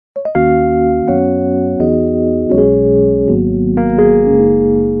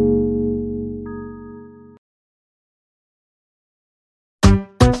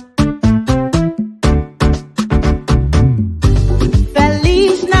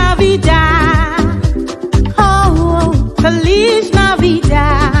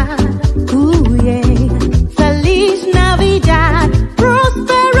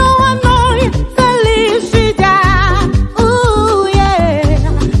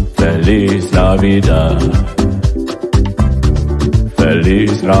Navidad,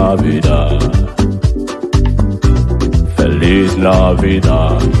 Feliz Navidad, Feliz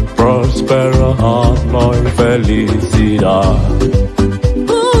Navidad, Prospero, anoy, felicidad.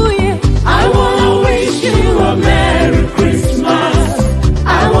 I wanna wish you a Merry Christmas.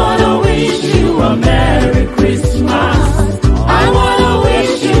 I wanna wish you a Merry Christmas. I wanna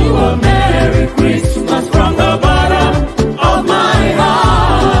wish you a Merry Christmas from the bottom of my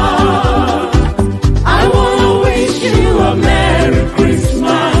heart. I wanna wish you a Merry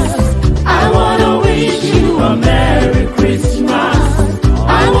Christmas. I wanna wish you a Merry Christmas.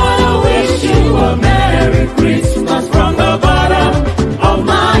 I wanna wish you a Merry Christmas from the bottom of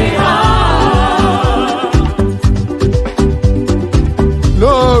my heart.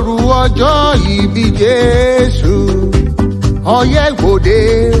 Loru ọjọ́ ìbí Jesu, ọyẹ́ gbode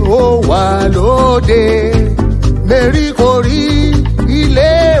ó wà lóde. Mary kò rí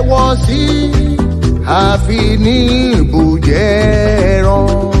ilé wọ̀ sí, àfi ní buje eran.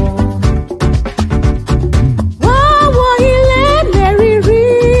 Wọ́n wọ Ile Mary rí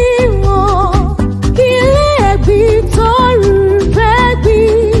wọn, ilé ẹ̀gbin tó rú fẹ́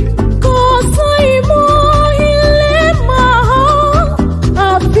gbin. Kò sún imú ilé mọ́,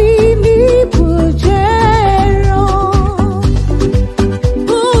 àfi ní buje eran.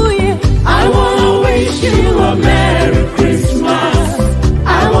 I wanna wish you a Merry Christmas.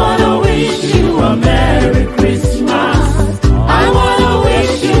 I wanna wish you a Merry Christmas. I wanna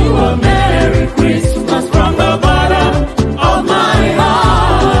wish you a Merry Christmas from the bottom of my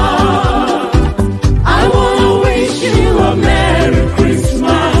heart. I wanna wish you a Merry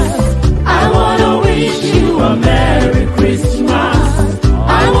Christmas. I wanna wish you a Merry Christmas.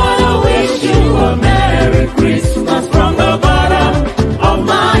 I wanna wish you a Merry Christmas from the bottom of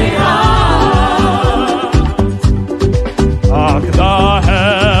my heart. Hark, the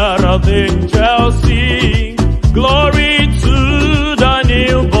herald angels sing, glory to the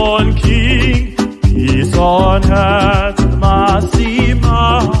newborn King. Peace on earth, mercy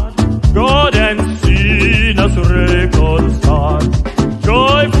man, God and sinners reconciled.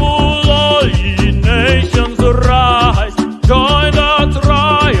 Joyful all ye nations rise, join the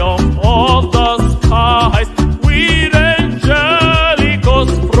triumph of the skies. With angelic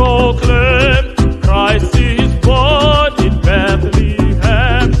hosts proclaim, Christ is born in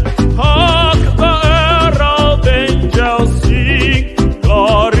Bethlehem. Hark, the herald angels sing,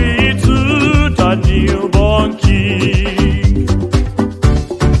 glory to the newborn King.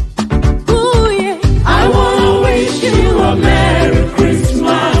 I wanna wish you a Merry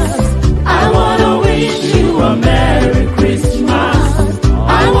Christmas. I wanna wish you a Merry Christmas.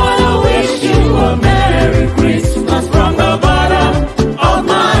 I wanna wish you a Merry Christmas from the bottom of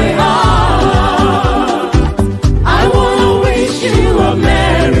my heart. I wanna wish you a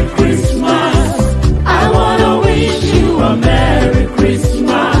Merry Christmas. I wanna wish you a Merry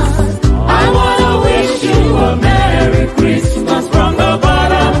Christmas. I wanna wish you a Merry Christmas from the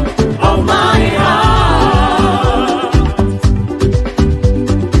bottom of my heart.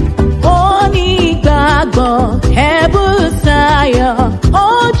 Onigbagbọ ẹ̀bùn saye,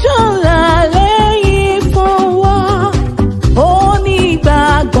 ojo ńlá lẹ́yìn fún wa.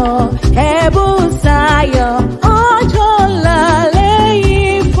 Onigbagbọ ẹ̀bùn saye, ojo ńlá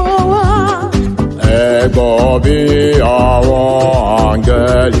lẹ́yìn fún wa. Ẹ gbọ́ bí àwọn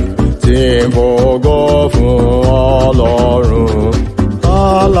angeli tí ń fògo fún Olorun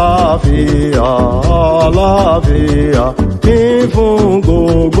Alafia, Alafia, ní fún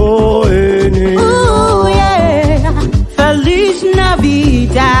gbogbo eniyan. Ooh, yeah. Feliz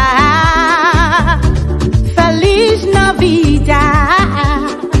Navidad. Feliz Navidad.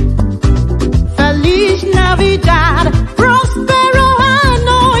 Feliz Navidad. Prospero,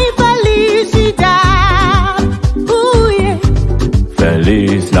 anoy, felicidad. Ooh, yeah.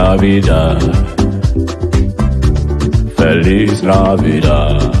 Feliz Navidad, Feliz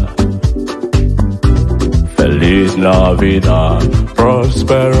Navidad, Feliz Navidad,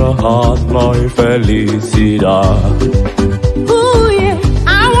 Prospero, anoy, felicidad. Ooh, yeah.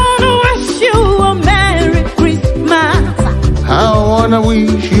 I wanna wish you a Merry Christmas. I wanna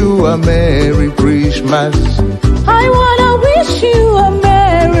wish you a Merry Christmas. I wanna wish you a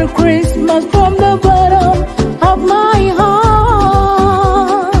Merry Christmas from the bottom of my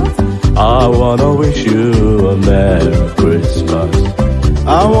heart. I wanna wish you a Merry Christmas.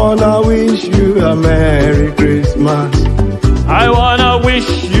 I wanna wish you a Merry Christmas. I wanna wish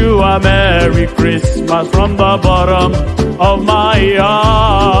you a Merry Christmas from the bottom of my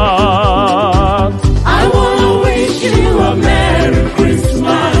heart.